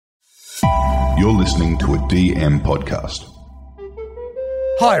You're listening to a DM podcast.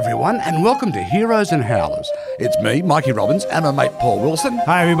 Hi everyone, and welcome to Heroes and Howlers. It's me, Mikey Robbins, and my mate Paul Wilson.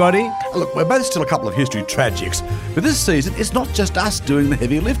 Hi everybody. Look, we're both still a couple of history tragics, but this season it's not just us doing the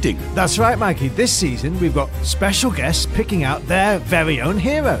heavy lifting. That's right, Mikey. This season we've got special guests picking out their very own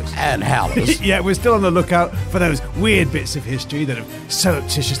heroes. And howlers. Yeah, we're still on the lookout for those weird bits of history that have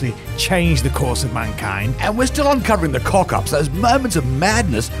surreptitiously changed the course of mankind. And we're still uncovering the cock-ups, those moments of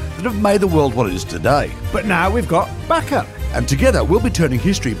madness that have made the world what it is today. But now we've got backup. And together we'll be turning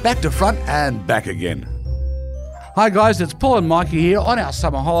history back to front and back again. Hi guys, it's Paul and Mikey here on our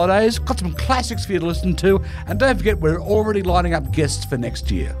summer holidays. Got some classics for you to listen to, and don't forget we're already lining up guests for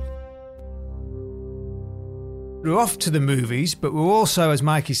next year. We're off to the movies, but we're also, as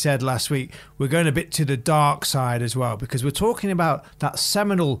Mikey said last week, we're going a bit to the dark side as well, because we're talking about that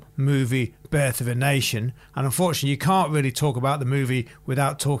seminal movie, Birth of a Nation, and unfortunately you can't really talk about the movie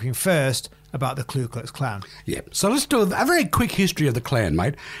without talking first about the Ku Klux Klan. Yeah, so let's do a very quick history of the Klan,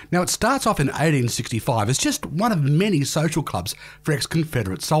 mate. Now, it starts off in 1865 as just one of many social clubs for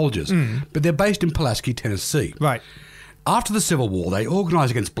ex-Confederate soldiers, but they're based in Pulaski, Tennessee. Right. After the Civil War, they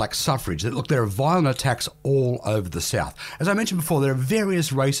organised against black suffrage. Look, there are violent attacks all over the South. As I mentioned before, there are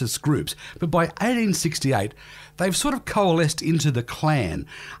various racist groups, but by 1868, they've sort of coalesced into the Klan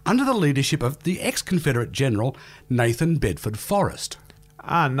under the leadership of the ex-Confederate General Nathan Bedford Forrest.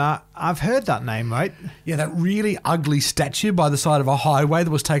 And I've heard that name, right? Yeah, that really ugly statue by the side of a highway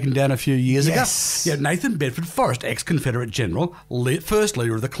that was taken down a few years ago. Yeah, Nathan Bedford Forrest, ex-Confederate general, first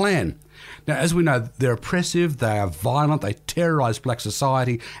leader of the Klan. Now, as we know, they're oppressive, they are violent, they terrorise black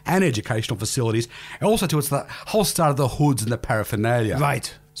society and educational facilities. And also, too, it's the whole start of the hoods and the paraphernalia.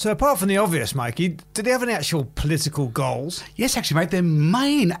 Right. So apart from the obvious, Mikey, did they have any actual political goals? Yes, actually, mate, their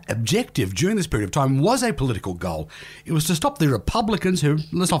main objective during this period of time was a political goal. It was to stop the Republicans, who,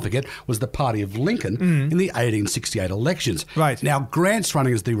 let's not forget, was the party of Lincoln, in the 1868 elections. Right. Now, Grant's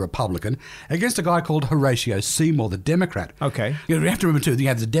running as the Republican against a guy called Horatio Seymour, the Democrat. Okay. You have to remember, too,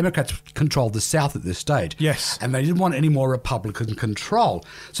 the Democrats controlled the South at this stage. Yes. And they didn't want any more Republican control.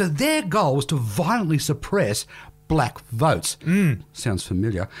 So their goal was to violently suppress black votes. Sounds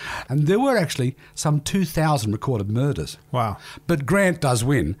familiar. And there were actually some 2,000 recorded murders. Wow. But Grant does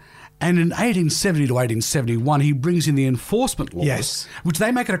win. And in 1870 to 1871, he brings in the enforcement laws, Yes. which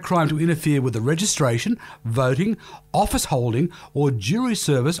they make it a crime to interfere with the registration, voting, office holding, or jury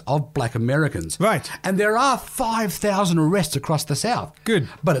service of black Americans. Right. And there are 5,000 arrests across the South. Good.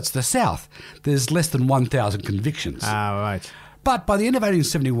 But it's the South. There's less than 1,000 convictions. Right. But by the end of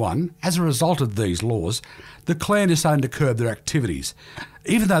 1871, as a result of these laws, the Klan is starting to curb their activities,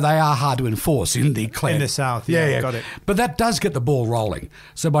 even though they are hard to enforce in the Klan. In the South, yeah, got it. But that does get the ball rolling.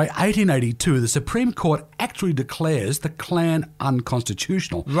 So by 1882, the Supreme Court actually declares the Klan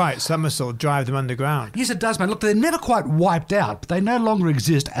unconstitutional. Right, so that must sort of drive them underground. Yes, it does, mate. Look, they're never quite wiped out, but they no longer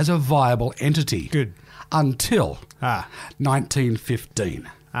exist as a viable entity. Good. Until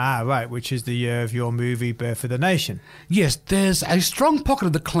 1915. Right, which is the year of your movie Birth of the Nation. Yes, there's a strong pocket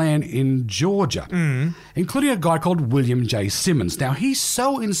of the Klan in Georgia, including a guy called William J. Simmons. Now, he's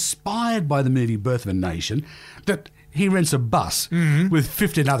so inspired by the movie Birth of a Nation that he rents a bus with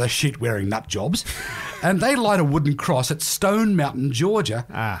 15 other sheet-wearing nut jobs, and they light a wooden cross at Stone Mountain,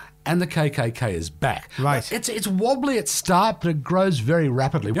 Georgia, and the KKK is back. Right. It's wobbly at start, but it grows very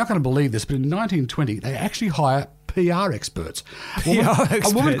rapidly. You're not going to believe this, but in 1920, they actually hire PR experts.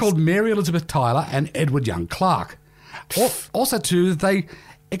 A woman called Mary Elizabeth Tyler and Edward Young Clark. Also, too, they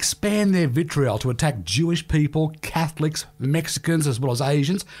expand their vitriol to attack Jewish people, Catholics, Mexicans, as well as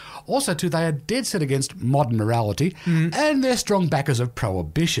Asians. Also, too, they are dead set against modern morality, and they're strong backers of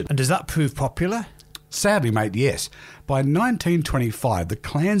prohibition. And does that prove popular? Sadly, mate, yes. By 1925, the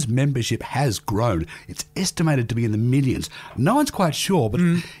Klan's membership has grown. It's estimated to be in the millions. No one's quite sure, but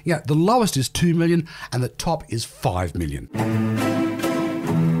the lowest is 2 million and the top is 5 million.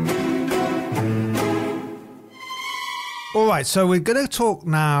 All right, so we're going to talk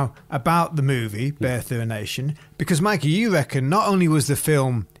now about the movie Birth of a Nation, because, Mikey, you reckon not only was the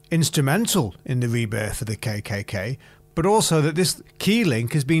film instrumental in the rebirth of the KKK, but also that this key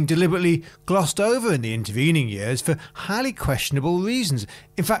link has been deliberately glossed over in the intervening years for highly questionable reasons.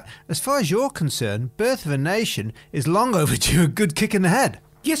 In fact, as far as you're concerned, Birth of a Nation is long overdue a good kick in the head.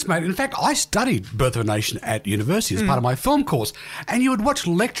 Yes, mate. In fact, I studied Birth of a Nation at university as part of my film course, and you would watch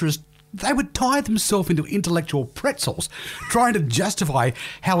lecturers. They would tie themselves into intellectual pretzels, trying to justify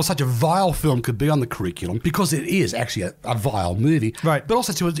how such a vile film could be on the curriculum, because it is actually a vile movie. Right. But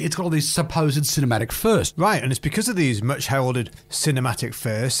also, too, it's got all these supposed cinematic firsts. Right, and it's because of these much heralded cinematic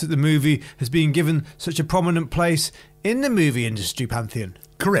firsts that the movie has been given such a prominent place in the movie industry pantheon.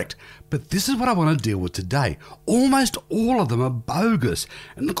 Correct. But this is what I want to deal with today. Almost all of them are bogus.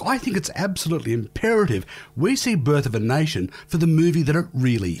 And look, I think it's absolutely imperative we see Birth of a Nation for the movie that it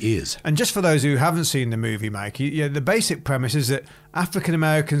really is. And just for those who haven't seen the movie, Mikey, the basic premise is that African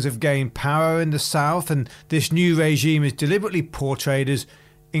Americans have gained power in the South, and this new regime is deliberately portrayed as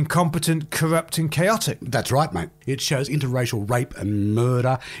incompetent, corrupt and chaotic. That's right, mate. It shows interracial rape and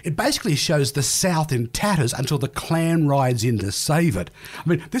murder. It basically shows the South in tatters until the Klan rides in to save it. I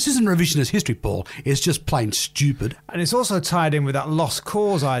mean, this isn't revisionist history, Paul. It's just plain stupid. And it's also tied in with that lost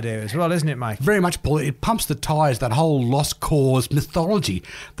cause idea as well, isn't it, Mike? Very much, Paul. It pumps the tyres, that whole lost cause mythology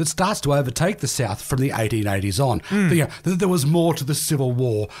that starts to overtake the South from the 1880s on. There was more to the Civil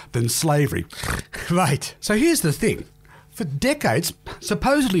War than slavery. Right. So here's the thing. For decades,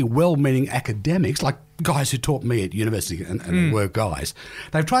 supposedly well-meaning academics, like guys who taught me at university and were guys,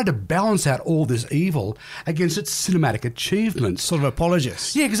 they've tried to balance out all this evil against its cinematic achievements. Sort of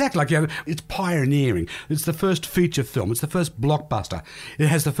apologists. Yeah, exactly. Like, it's pioneering. It's the first feature film. It's the first blockbuster. It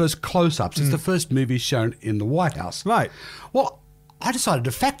has the first close-ups. It's the first movie shown in the White House. Right. Well, I decided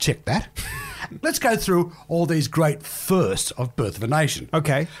to fact-check that. Let's go through all these great firsts of Birth of a Nation.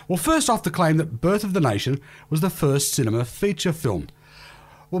 Okay. Well, first off, the claim that Birth of the Nation was the first cinema feature film.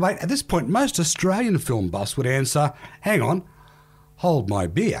 Well, mate, at this point, most Australian film buffs would answer, hang on, hold my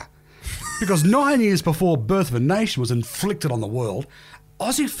beer. Because 9 years before Birth of a Nation was inflicted on the world,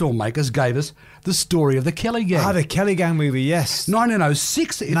 Aussie filmmakers gave us The Story of the Kelly Gang. Ah, the Kelly Gang movie, yes.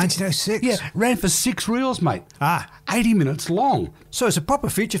 1906. 1906? Yeah, ran for 6 reels, mate. 80 minutes long. So it's a proper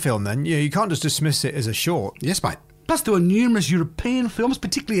feature film then? You can't just dismiss it as a short. Yes, mate. Plus, there were numerous European films,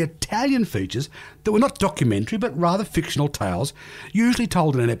 particularly Italian features, that were not documentary but rather fictional tales, usually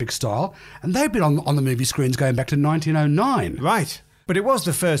told in an epic style, and they've been on the movie screens going back to 1909. Right. But it was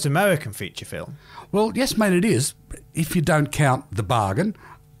the first American feature film. Well, yes, mate, it is, if you don't count The Bargain,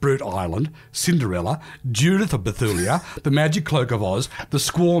 Brute Island, Cinderella, Judith of Bethulia, The Magic Cloak of Oz, The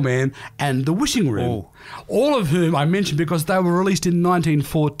Squaw Man, and The Wishing Room. All of whom I mentioned because they were released in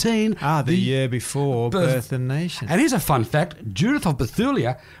 1914. The year before Birth of a Nation. And here's a fun fact. Judith of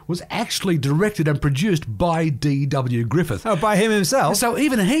Bethulia was actually directed and produced by D.W. Griffith. Oh, by him himself? So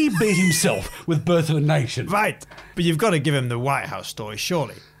even he beat himself with Birth of a Nation. Right. But you've got to give him the White House story,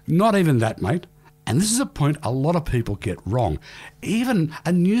 surely. Not even that, mate. And this is a point a lot of people get wrong. Even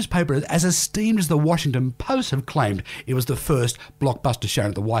a newspaper as esteemed as the Washington Post have claimed it was the first blockbuster shown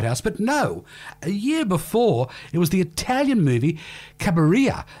at the White House. But no, a year before, it was the Italian movie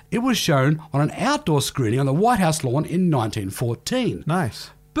Cabiria. It was shown on an outdoor screening on the White House lawn in 1914.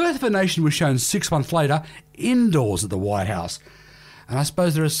 Nice. Birth of a Nation was shown 6 months later indoors at the White House. And I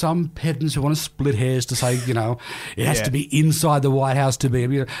suppose there are some pedants who want to split hairs to say, it has to be inside the White House to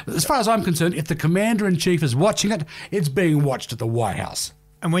be. As far as I'm concerned, if the Commander-in-Chief is watching it, it's being watched at the White House.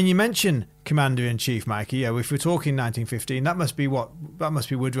 And when you mention Commander-in-Chief, Mikey, if we're talking 1915, that must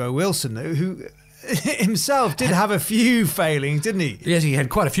be Woodrow Wilson, who himself did have a few failings, didn't he? Yes, he had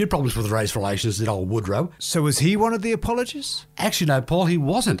quite a few problems with race relations, did old Woodrow. So was he one of the apologists? Actually, no, Paul, he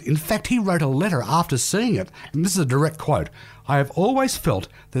wasn't. In fact, he wrote a letter after seeing it, and this is a direct quote. I have always felt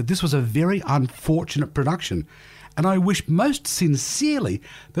that this was a very unfortunate production, and I wish most sincerely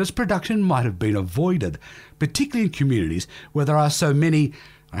that its production might have been avoided, particularly in communities where there are so many,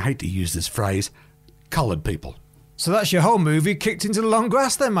 I hate to use this phrase, coloured people. So that's your whole movie kicked into the long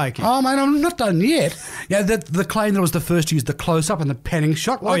grass then, Mikey? Oh, man, I'm not done yet. The claim that it was the first to use the close-up and the panning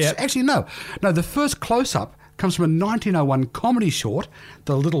shot. Well, actually, no. No, the first close-up comes from a 1901 comedy short,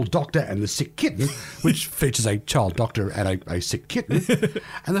 The Little Doctor and the Sick Kitten, which features a child doctor and a sick kitten.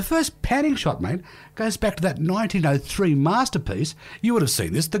 And the first panning shot, mate, goes back to that 1903 masterpiece. You would have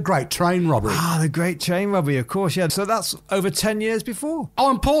seen this, The Great Train Robbery. The Great Train Robbery, of course, yeah. So that's over 10 years before. Oh,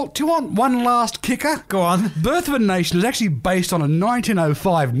 and Paul, do you want one last kicker? Go on. Birth of a Nation is actually based on a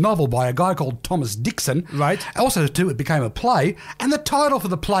 1905 novel by a guy called Thomas Dixon. Right. Also, too, it became a play, and the title for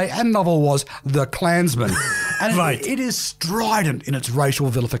the play and novel was The Klansman. And right. It is strident in its racial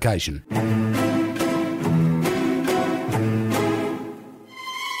vilification.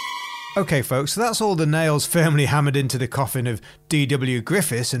 Okay, folks, so that's all the nails firmly hammered into the coffin of D.W.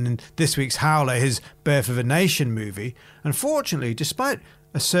 Griffiths and in this week's Howler, his Birth of a Nation movie. Unfortunately, despite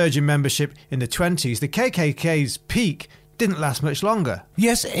a surge in membership in the 20s, the KKK's peak didn't last much longer.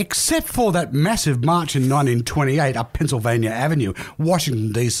 Yes, except for that massive march in 1928 up Pennsylvania Avenue,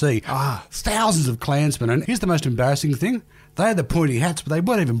 Washington, D.C. Thousands of Klansmen, and here's the most embarrassing thing. They had the pointy hats, but they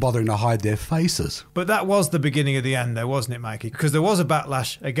weren't even bothering to hide their faces. But that was the beginning of the end, though, wasn't it, Mikey? Because there was a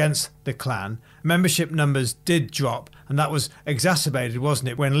backlash against the Klan. Membership numbers did drop, And that was exacerbated, wasn't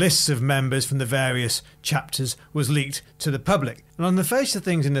it, when lists of members from the various chapters was leaked to the public. And on the face of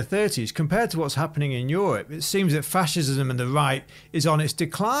things in the 30s, compared to what's happening in Europe, it seems that fascism and the right is on its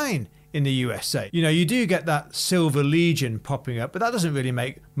decline in the USA. You know, you do get that Silver Legion popping up, but that doesn't really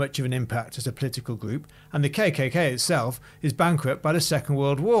make much of an impact as a political group. And the KKK itself is bankrupt by the Second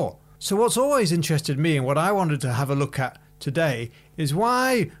World War. So what's always interested me and what I wanted to have a look at today is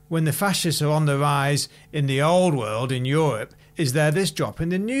why, when the fascists are on the rise in the old world, in Europe, is there this drop in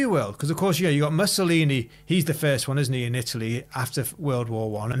the new world? Because, of course, you got Mussolini, he's the first one, isn't he, in Italy after World War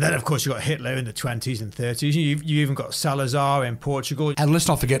One. And then, of course, you got Hitler in the 20s and 30s. You even got Salazar in Portugal. And let's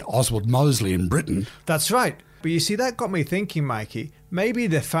not forget Oswald Mosley in Britain. That's right. But you see, that got me thinking, Mikey, maybe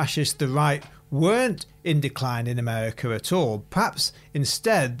the fascists, the right, weren't in decline in America at all. Perhaps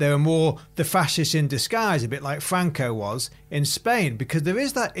instead they were more the fascists in disguise, a bit like Franco was in Spain, because there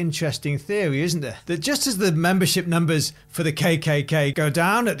is that interesting theory, isn't there, that just as the membership numbers for the KKK go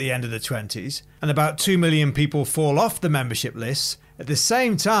down at the end of the 20s and about 2 million people fall off the membership lists, at the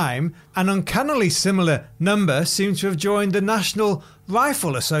same time an uncannily similar number seems to have joined the National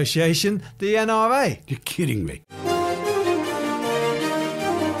Rifle Association, the NRA. You're kidding me.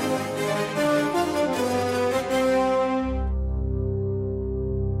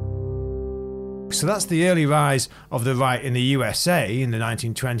 So that's the early rise of the right in the USA in the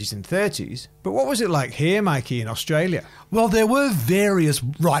 1920s and 30s. But what was it like here, Mikey, in Australia? Well, there were various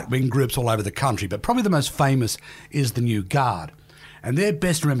right-wing groups all over the country, but probably the most famous is the New Guard. And they're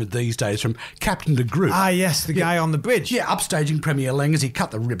best remembered these days from Captain de Groot. Ah, yes, the guy on the bridge. Yeah, upstaging Premier Lang as he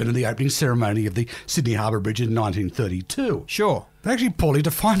cut the ribbon in the opening ceremony of the Sydney Harbour Bridge in 1932. Sure. But actually, Paulie,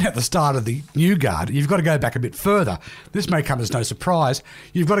 to find out the start of the New Guard, you've got to go back a bit further. This may come as no surprise.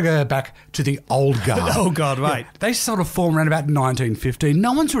 You've got to go back to the Old Guard. The Old Guard, right. Yeah, they sort of formed around about 1915.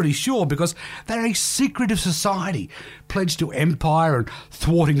 No one's really sure because they're a secretive society pledged to empire and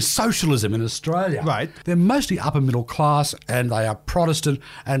thwarting socialism in Australia. Right. They're mostly upper middle class and they are Protestant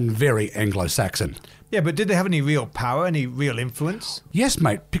and very Anglo-Saxon. Yeah, but did they have any real power, any real influence? Yes,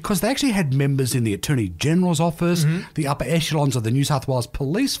 mate, because they actually had members in the Attorney General's office, the upper echelons of the New South Wales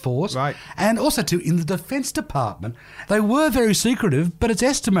Police Force, right, and also too in the Defence Department. They were very secretive, but it's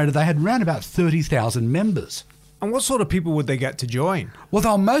estimated they had around about 30,000 members. And what sort of people would they get to join? Well, they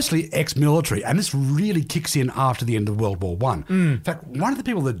were mostly ex-military, and this really kicks in after the end of World War One. In fact, one of the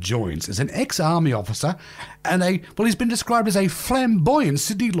people that joins is an ex-army officer, and he's been described as a flamboyant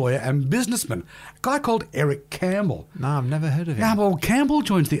Sydney lawyer and businessman, a guy called Eric Campbell. No, I've never heard of him. Now, well, Campbell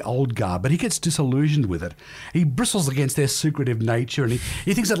joins the Old Guard, but he gets disillusioned with it. He bristles against their secretive nature, and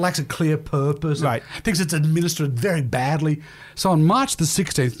he thinks it lacks a clear purpose. Right. Thinks it's administered very badly. So on March the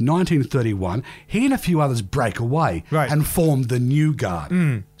 16th, 1931, he and a few others break away and form the New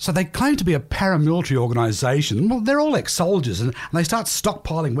Guard. So they claim to be a paramilitary organisation. Well, they're all ex-soldiers, and they start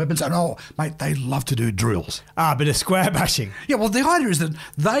stockpiling weapons, and mate, they love to do drills. Ah, a bit of square bashing. Yeah, well, the idea is that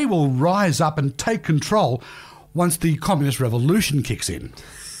they will rise up and take control once the communist revolution kicks in.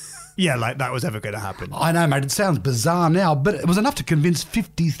 Yeah, like that was ever going to happen. I know, mate, it sounds bizarre now, but it was enough to convince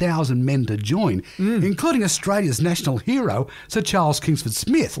 50,000 men to join, including Australia's national hero, Sir Charles Kingsford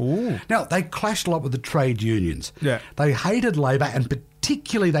Smith. Ooh. Now, they clashed a lot with the trade unions. Yeah. They hated Labor, and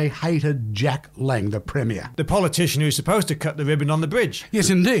particularly they hated Jack Lang, the Premier. The politician who's supposed to cut the ribbon on the bridge. Yes,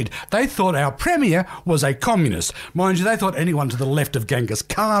 indeed. They thought our Premier was a communist. Mind you, they thought anyone to the left of Genghis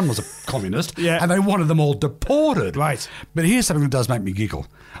Khan was a communist, and they wanted them all deported. Right. But here's something that does make me giggle.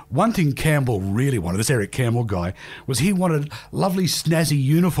 One thing Campbell really wanted, this Eric Campbell guy, was he wanted lovely snazzy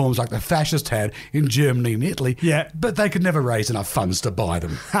uniforms like the fascists had in Germany and Italy, but they could never raise enough funds to buy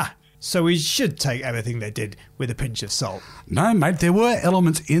them. Ha! So we should take everything they did with a pinch of salt. No, mate, there were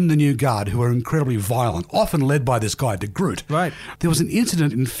elements in the New Guard who were incredibly violent, often led by this guy, de Groot. Right. There was an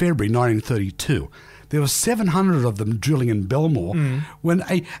incident in February 1932. There were 700 of them drilling in Belmore when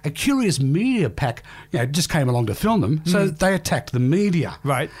a curious media pack just came along to film them, so they attacked the media.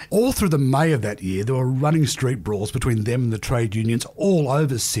 Right. All through the May of that year, there were running street brawls between them and the trade unions all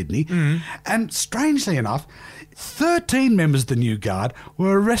over Sydney. And strangely enough, 13 members of the New Guard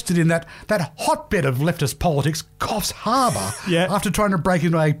were arrested in that hotbed of leftist politics, Coffs Harbour, after trying to break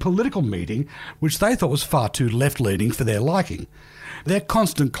into a political meeting which they thought was far too left-leaning for their liking. Their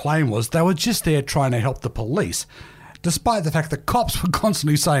constant claim was they were just there trying to help the police, despite the fact that cops were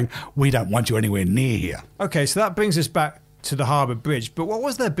constantly saying, "We don't want you anywhere near here." Okay, so that brings us back to the Harbour Bridge. But what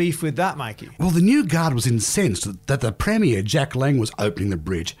was their beef with that, Mikey? Well, the New Guard was incensed that the Premier, Jack Lang, was opening the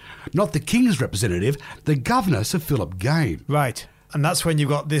bridge, not the King's representative, the Governor, Sir Philip Game. Right. And that's when you've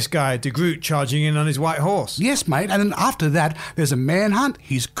got this guy, De Groot, charging in on his white horse. Yes, mate. And then after that, there's a manhunt.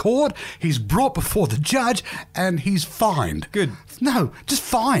 He's caught. He's brought before the judge, and he's fined. Good. No, just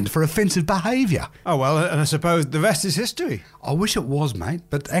fined for offensive behaviour. Oh, well, and I suppose the rest is history. I wish it was, mate,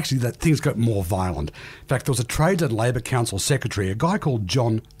 but actually that things got more violent. In fact, there was a Trades and Labour Council secretary, a guy called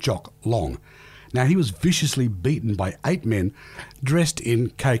John Jock Long. Now, he was viciously beaten by 8 men dressed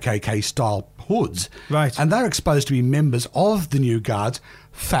in KKK-style hoods. Right. And they're exposed to be members of the New Guard's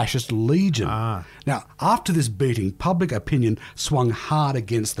fascist legion. Ah. Now, after this beating, public opinion swung hard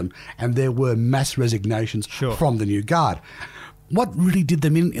against them, and there were mass resignations from the New Guard. What really did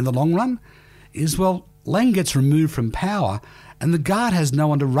them in the long run is, well, Lang gets removed from power, and the Guard has no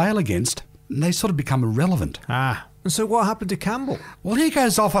one to rail against, and they sort of become irrelevant. Ah. And so what happened to Campbell? Well, he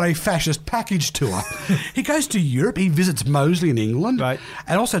goes off on a fascist package tour. He goes to Europe, he visits Mosley in England, right,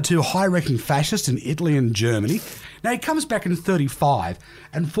 and also to high-ranking fascists in Italy and Germany. Now, he comes back in 1935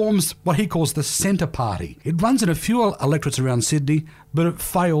 and forms what he calls the Centre Party. It runs in a few electorates around Sydney, but it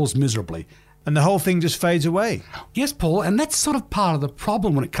fails miserably. And the whole thing just fades away. Yes, Paul, and that's sort of part of the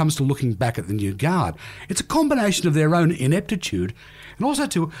problem when it comes to looking back at the New Guard. It's a combination of their own ineptitude and also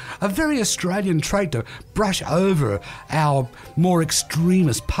to a very Australian trait to brush over our more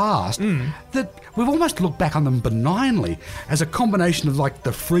extremist past that we've almost looked back on them benignly as a combination of like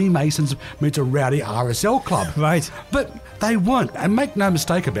the Freemasons meets a rowdy RSL club. Right. But they weren't, and make no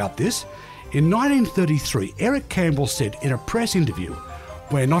mistake about this, in 1933, Eric Campbell said in a press interview,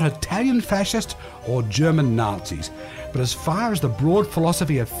 "We're not Italian fascists or German Nazis, but as far as the broad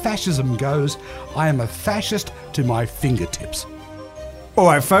philosophy of fascism goes, I am a fascist to my fingertips." All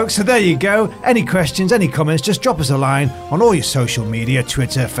right, folks, so there you go. Any questions, any comments, just drop us a line on all your social media,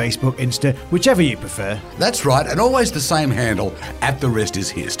 Twitter, Facebook, Insta, whichever you prefer. That's right, and always the same handle,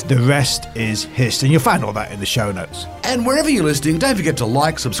 @TheRestIsHist. The rest is hist, and you'll find all that in the show notes. And wherever you're listening, don't forget to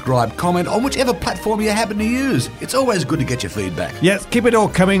like, subscribe, comment on whichever platform you happen to use. It's always good to get your feedback. Yes, keep it all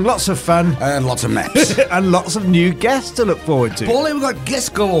coming, lots of fun. And lots of maps. And lots of new guests to look forward to. Paulie, we've got guests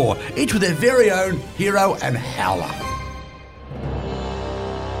galore, each with their very own hero and howler.